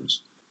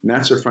organisms? And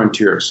that's the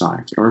frontier of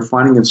science. And we're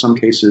finding in some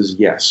cases,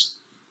 yes,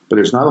 but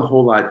there's not a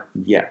whole lot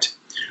yet.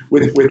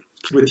 With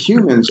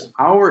humans,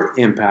 our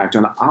impact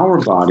on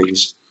our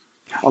bodies,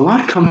 a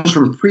lot comes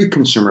from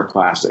pre-consumer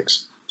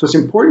plastics. So it's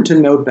important to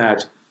note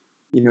that,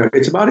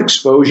 it's about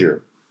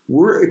exposure.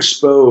 We're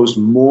exposed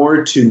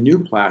more to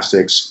new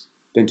plastics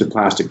than to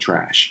plastic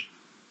trash.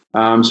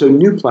 So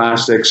new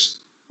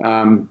plastics,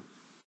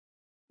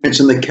 it's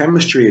in the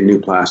chemistry of new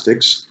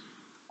plastics,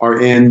 are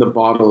in the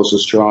bottles, the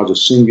straws, the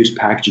single-use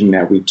packaging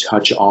that we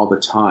touch all the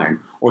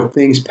time, or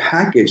things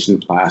packaged in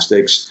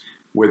plastics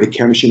where the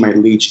chemistry might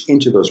leach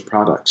into those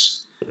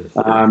products.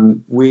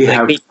 We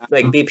have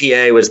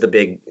BPA was the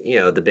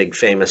big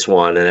famous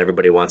one, and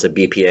everybody wants a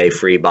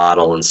BPA-free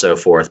bottle and so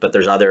forth. But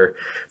there's other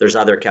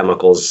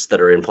chemicals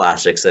that are in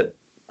plastics that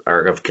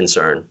are of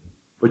concern.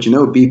 But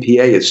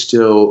BPA is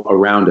still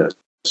around us.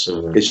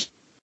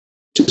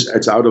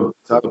 It's out of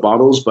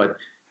bottles, but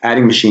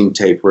adding machine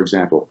tape, for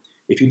example.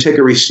 If you take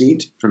a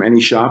receipt from any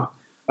shop,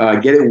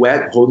 get it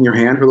wet, hold in your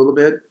hand for a little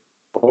bit,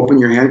 open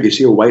your hand. If you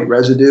see a white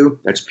residue,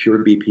 that's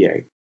pure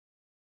BPA.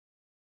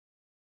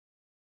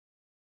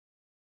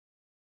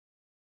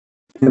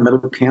 The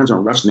metal cans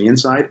don't rust on the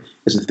inside.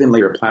 It's a thin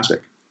layer of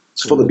plastic.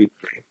 It's full of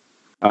BPA.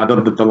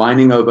 The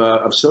lining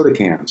of soda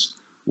cans.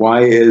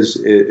 Why is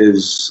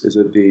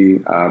it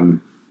the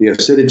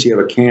acidity of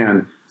a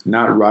can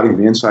not rotting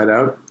from the inside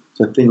out?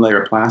 It's a thin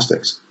layer of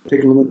plastics.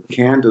 Take a aluminum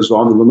can,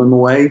 dissolve the aluminum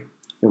away,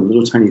 in a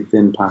little tiny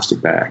thin plastic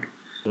bag.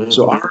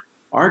 So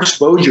our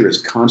exposure is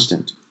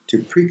constant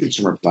to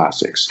pre-consumer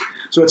plastics.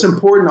 So it's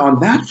important on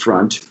that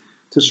front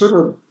to sort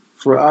of,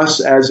 for us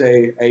as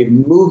a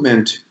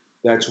movement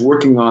that's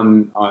working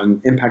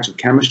on impacts of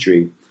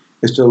chemistry,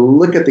 is to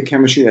look at the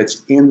chemistry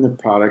that's in the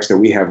products that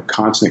we have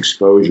constant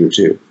exposure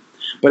to.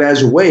 But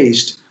as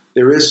waste,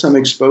 there is some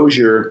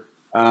exposure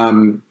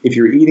if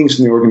you're eating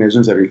some of the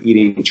organisms that are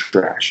eating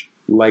trash,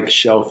 like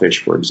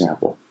shellfish, for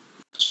example.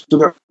 So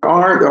there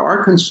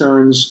are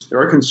concerns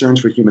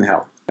for human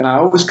health. And I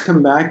always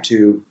come back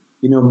to,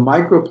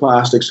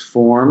 microplastics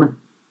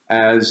form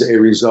as a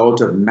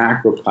result of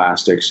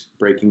macroplastics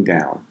breaking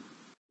down.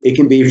 It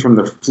can be from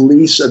the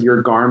fleece of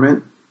your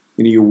garment,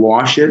 you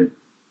wash it.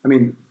 I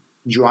mean,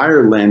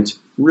 dryer lint,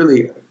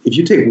 really, if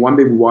you take one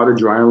big water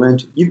dryer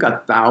lint, you've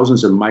got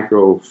thousands of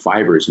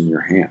microfibers in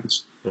your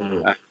hands.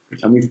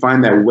 And we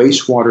find that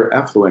wastewater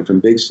effluent from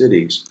big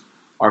cities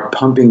are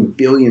pumping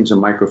billions of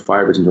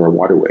microfibers into our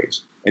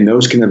waterways. and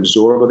those can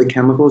absorb other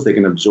chemicals. They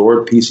can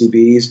absorb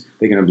PCBs,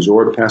 they can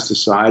absorb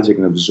pesticides, they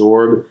can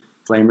absorb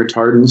flame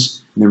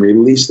retardants, and then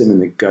release them in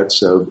the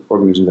guts of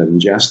organisms that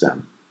ingest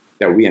them,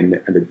 that we end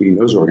up eating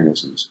those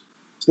organisms.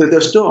 So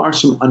there still are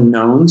some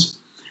unknowns,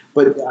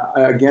 but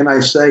again, I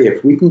say,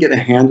 if we can get a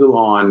handle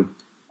on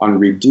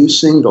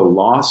reducing the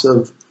loss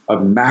of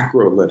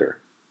macro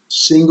litter,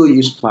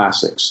 single-use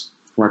plastics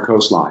from our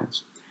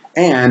coastlines,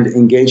 and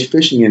engage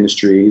fishing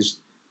industries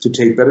to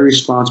take better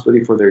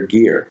responsibility for their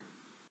gear,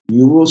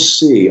 you will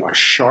see a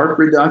sharp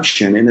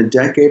reduction in a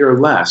decade or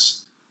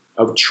less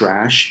of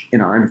trash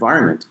in our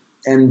environment,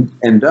 and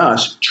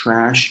thus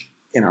trash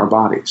in our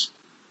bodies.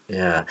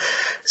 Yeah.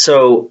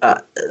 So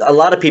a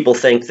lot of people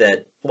think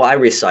that, well, I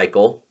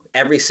recycle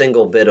every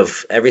single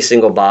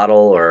bottle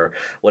or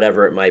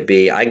whatever it might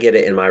be. I get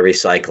it in my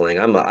recycling.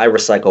 I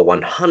recycle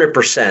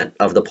 100%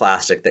 of the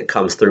plastic that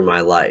comes through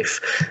my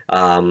life.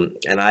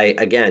 And I,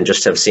 again,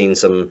 just have seen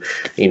some,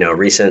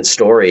 recent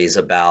stories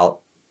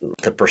about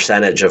the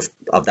percentage of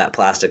that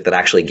plastic that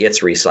actually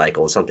gets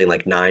recycled, something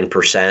like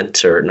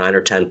 9% or 9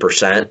 or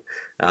 10%.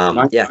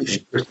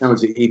 9%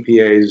 was the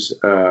EPA's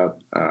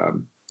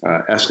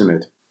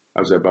estimate. That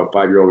was about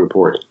 5-year-old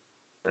report.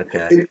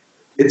 Okay.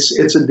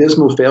 It's a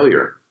dismal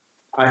failure.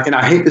 And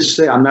I hate to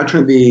say, I'm not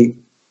trying to be.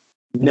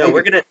 No,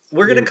 we're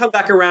gonna come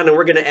back around, and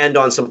we're gonna end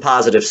on some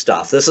positive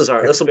stuff. This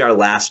will be our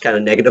last kind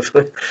of negative.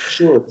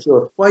 Sure.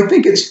 Well,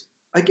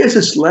 I guess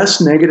it's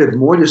less negative,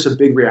 more just a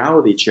big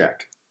reality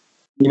check.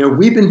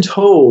 We've been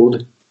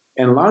told,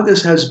 and a lot of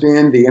this has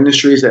been the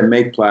industries that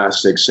make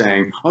plastics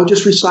saying, "Oh,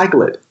 just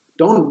recycle it.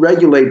 Don't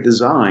regulate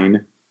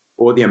design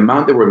or the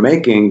amount that we're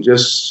making.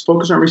 Just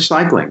focus on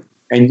recycling."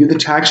 And you, the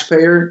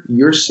taxpayer,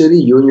 you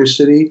and your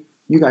city,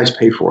 you guys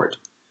pay for it.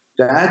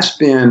 That's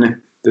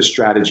been the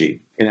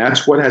strategy, and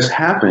that's what has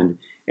happened.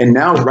 And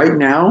now, right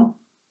now,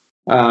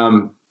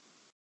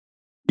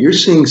 you're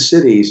seeing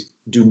cities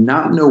do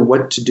not know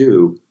what to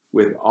do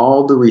with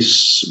all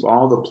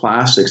the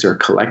plastics they're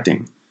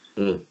collecting.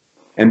 Mm.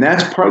 And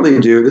that's partly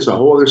due, this is a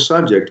whole other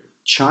subject,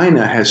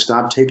 China has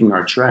stopped taking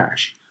our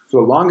trash.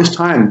 For the longest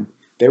time,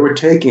 they were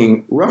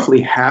taking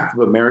roughly half of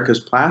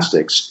America's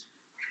plastics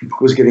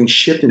was getting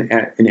shipped in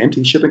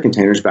empty shipping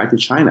containers back to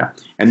China.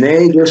 And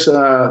they just,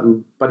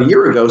 about a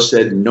year ago,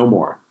 said no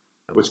more.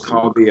 It was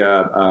called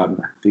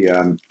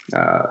the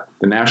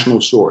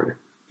national sword.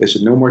 They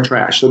said no more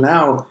trash. So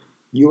now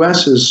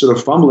U.S. is sort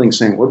of fumbling,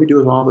 saying, what do we do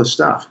with all this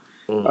stuff?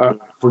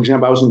 For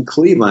example, I was in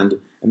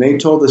Cleveland, and they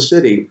told the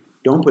city,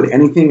 don't put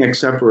anything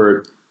except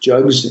for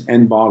jugs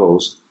and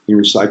bottles in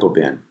your recycle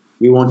bin.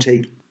 We won't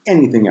take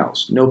anything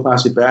else. No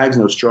plastic bags,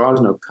 no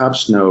straws, no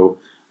cups, no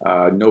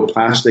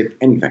plastic,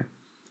 anything.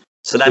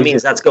 So that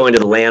means that's going to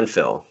the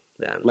landfill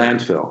then.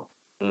 Landfill.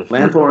 Mm-hmm.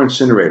 Landfill or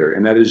incinerator.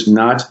 And that is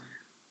not,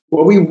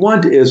 what we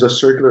want is a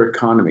circular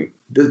economy.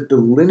 The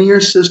linear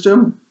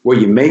system where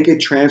you make it,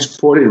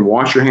 transport it, and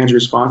wash your hands of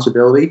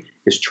responsibility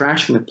is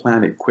trashing the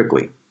planet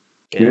quickly.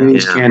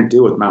 Communities can't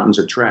deal with mountains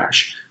of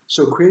trash.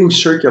 So creating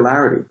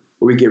circularity,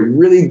 where we get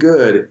really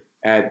good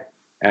at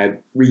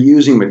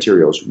reusing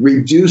materials,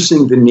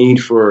 reducing the need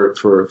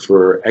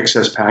for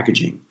excess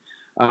packaging,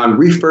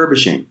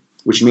 refurbishing,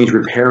 which means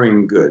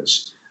repairing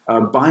goods,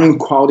 buying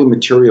quality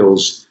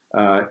materials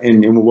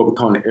in what we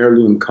call an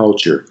heirloom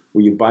culture,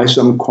 where you buy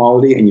some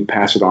quality and you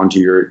pass it on to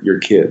your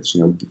kids.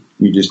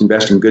 You just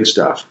invest in good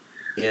stuff.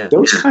 Yeah.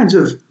 Those kinds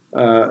of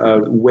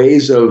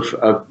ways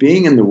of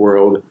being in the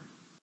world,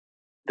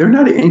 they're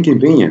not an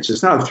inconvenience.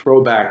 It's not a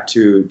throwback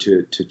to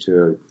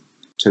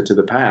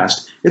the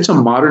past. It's a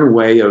modern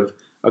way of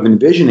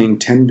envisioning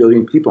 10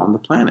 billion people on the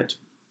planet.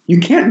 You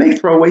can't make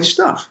throwaway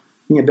stuff.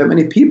 You have that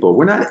many people.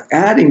 We're not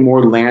adding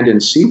more land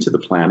and sea to the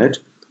planet.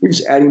 We're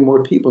just adding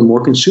more people and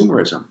more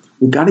consumerism.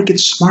 We've got to get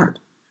smart.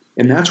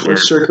 And that's where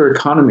circular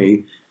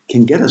economy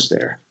can get us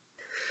there.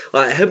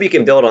 Well, I hope you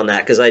can build on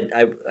that, because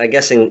I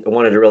guess I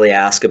wanted to really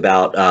ask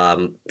about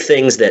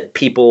things that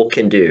people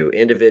can do,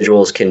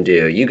 individuals can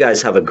do. You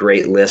guys have a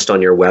great list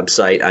on your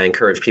website. I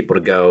encourage people to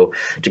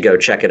go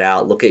check it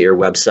out, look at your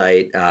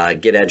website,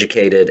 get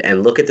educated,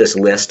 and look at this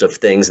list of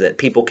things that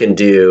people can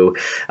do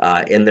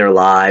in their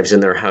lives, in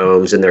their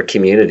homes, in their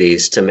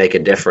communities to make a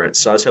difference.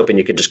 So I was hoping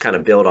you could just kind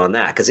of build on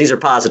that, because these are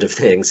positive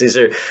things. This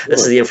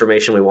is the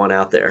information we want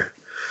out there.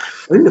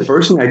 I think the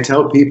first thing I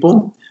tell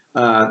people,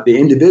 the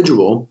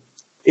individual,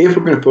 if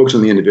we're going to focus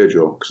on the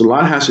individual, because a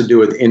lot has to do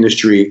with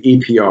industry,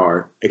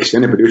 EPR,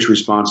 extended producer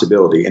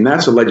responsibility, and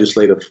that's a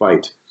legislative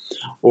fight,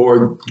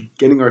 or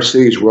getting our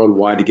cities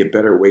worldwide to get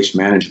better waste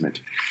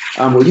management.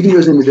 What you can do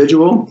as an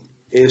individual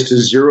is to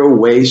zero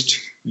waste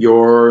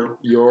your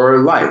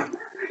life.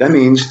 That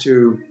means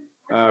to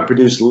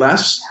produce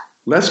less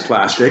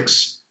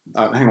plastics.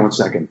 Hang on one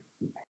second.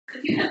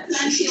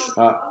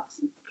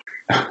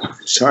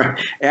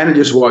 Sorry, Anna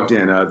just walked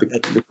in,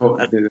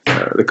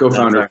 the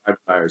co-founder of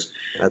Gyres.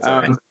 What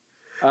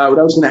I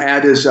was going to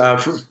add is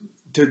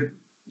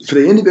for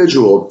the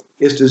individual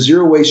is to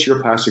zero waste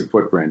your plastic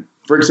footprint.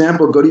 For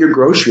example, go to your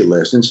grocery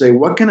list and say,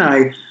 how can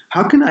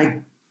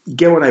I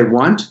get what I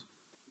want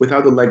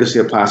without the legacy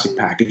of plastic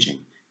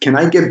packaging? Can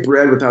I get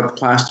bread without the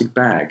plastic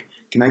bag?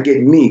 Can I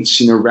get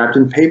meats, wrapped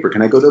in paper?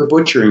 Can I go to a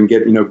butcher and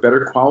get,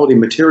 better quality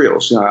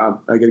materials?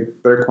 I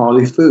get better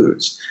quality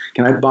foods.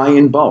 Can I buy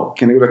in bulk?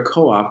 Can I go to a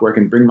co-op where I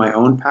can bring my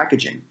own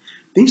packaging?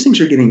 These things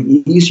are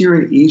getting easier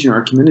and easier in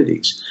our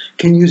communities.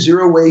 Can you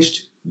zero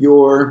waste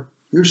your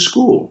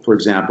school, for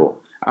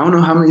example? I don't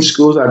know how many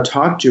schools I've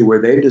talked to where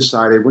they've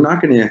decided we're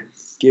not going to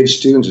give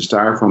students a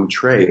styrofoam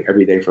tray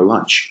every day for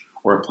lunch,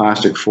 or a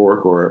plastic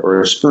fork,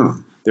 or a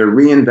spoon. They're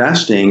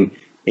reinvesting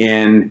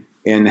in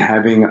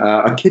having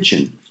a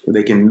kitchen where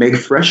they can make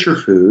fresher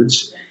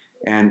foods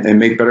and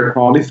make better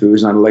quality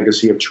foods, not a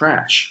legacy of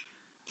trash.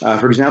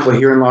 For example,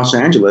 here in Los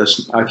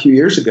Angeles, a few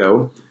years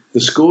ago, the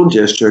school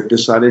district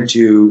decided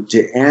to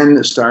end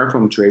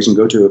styrofoam trays and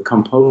go to a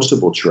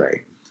compostable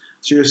tray.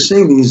 So you're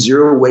seeing these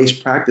zero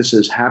waste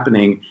practices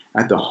happening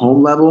at the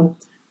home level,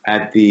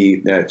 at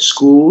the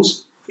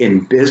schools,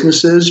 in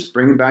businesses,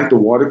 bringing back the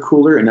water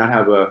cooler and not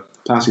have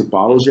plastic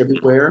bottles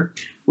everywhere.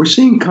 We're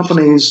seeing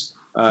companies,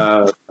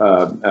 all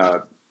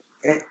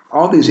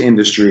these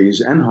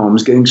industries and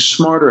homes getting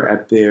smarter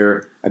at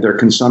their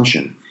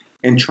consumption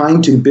and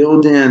trying to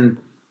build in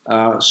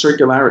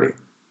circularity.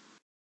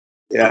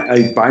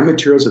 Buy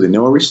materials that they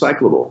know are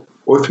recyclable,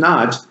 or if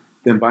not,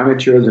 then buy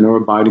materials that they know are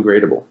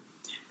biodegradable.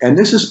 And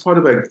this is part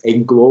of a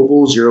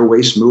global zero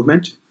waste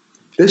movement.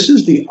 This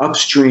is the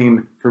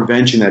upstream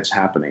prevention that's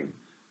happening.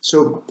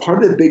 So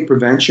part of the big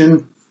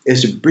prevention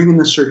is to bring in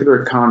the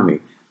circular economy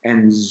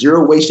and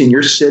zero waste in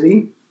your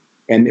city.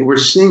 And we're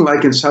seeing,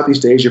 like in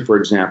Southeast Asia, for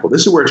example,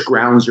 this is where it's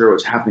ground zero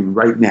is happening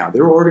right now.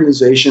 There are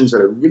organizations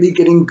that are really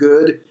getting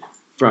good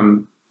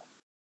from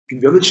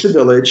village to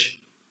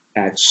village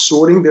at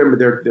sorting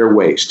their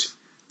waste.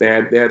 They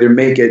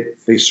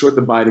sort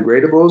the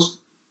biodegradables,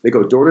 they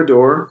go door to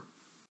door,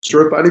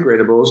 sort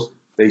biodegradables,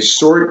 they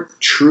sort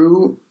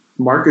true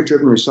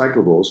market-driven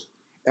recyclables,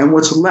 and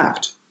what's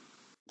left?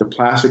 The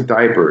plastic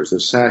diapers, the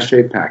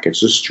sachet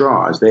packets, the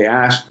straws. They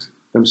ask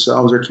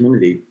themselves, their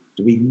community,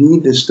 do we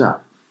need this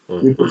stuff?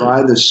 We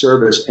provide this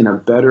service in a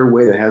better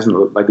way that hasn't a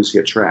legacy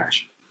of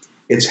trash.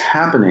 It's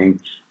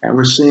happening, and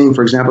we're seeing,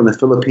 for example, in the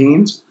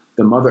Philippines,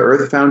 the Mother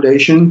Earth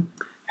Foundation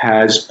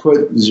has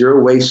put zero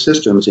waste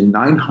systems in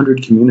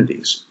 900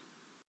 communities.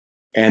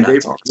 And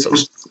they've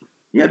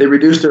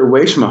reduced their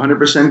waste from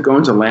 100%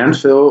 going to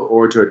landfill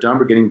or to a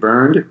dump or getting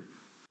burned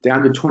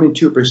down to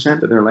 22%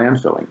 that they're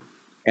landfilling.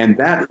 And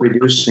that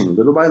reducing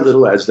little by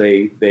little as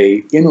they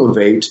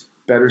innovate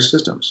better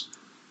systems.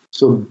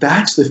 So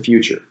that's the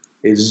future,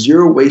 is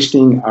zero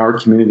wasting our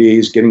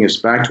communities, getting us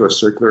back to a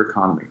circular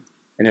economy.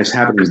 And it's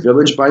happening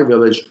village by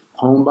village,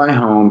 home by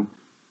home.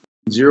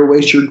 Zero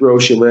waste your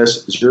grocery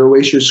list, zero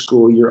waste your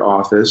school, your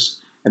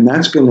office, and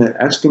that's gonna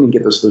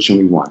get the solution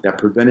we want, that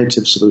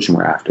preventative solution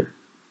we're after.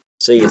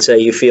 So you'd say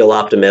you feel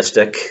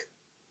optimistic?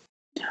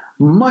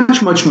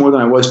 Much, much more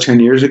than I was 10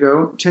 years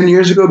ago. 10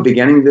 years ago,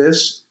 beginning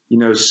this,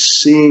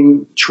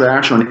 seeing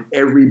trash on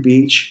every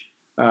beach,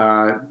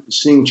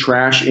 seeing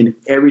trash in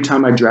every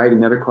time I dragged a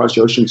net across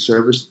the ocean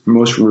service, the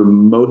most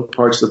remote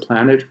parts of the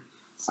planet,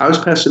 I was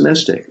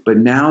pessimistic. But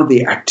now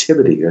the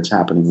activity that's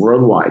happening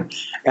worldwide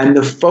and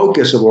the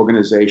focus of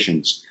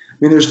organizations. I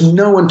mean, there's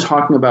no one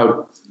talking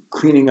about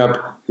cleaning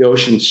up the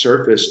ocean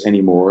surface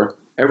anymore.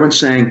 Everyone's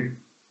saying,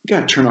 you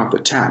got to turn off the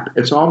tap.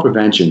 It's all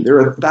prevention. There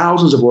are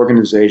thousands of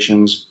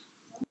organizations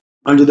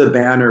under the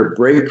banner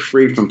Break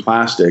Free from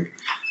Plastic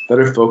that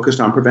are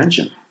focused on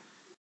prevention.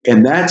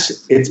 And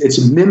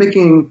it's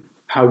mimicking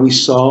how we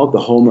solve the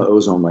hole in the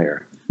ozone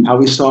layer, how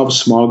we solve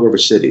smog over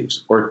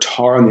cities or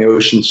tar on the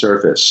ocean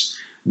surface.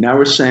 Now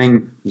we're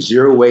saying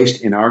zero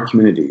waste in our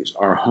communities,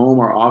 our home,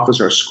 our office,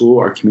 our school,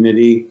 our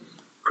community,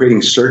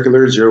 creating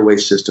circular zero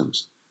waste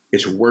systems.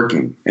 It's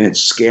working and it's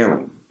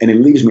scaling, and it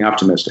leaves me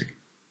optimistic.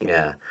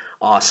 Yeah,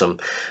 awesome.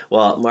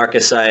 Well,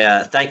 Marcus,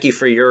 I thank you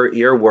for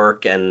your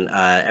work and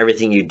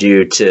everything you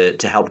do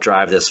to help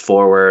drive this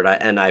forward.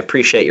 And I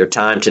appreciate your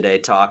time today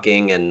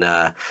talking. And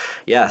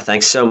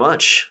thanks so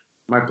much.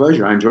 My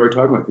pleasure. I enjoyed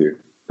talking with you.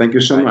 Thank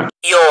you so much.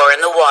 You're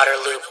in the water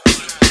loop.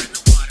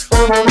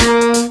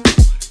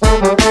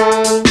 Water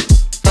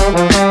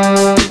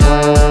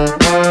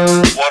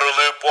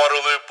loop, water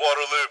loop,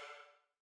 water loop.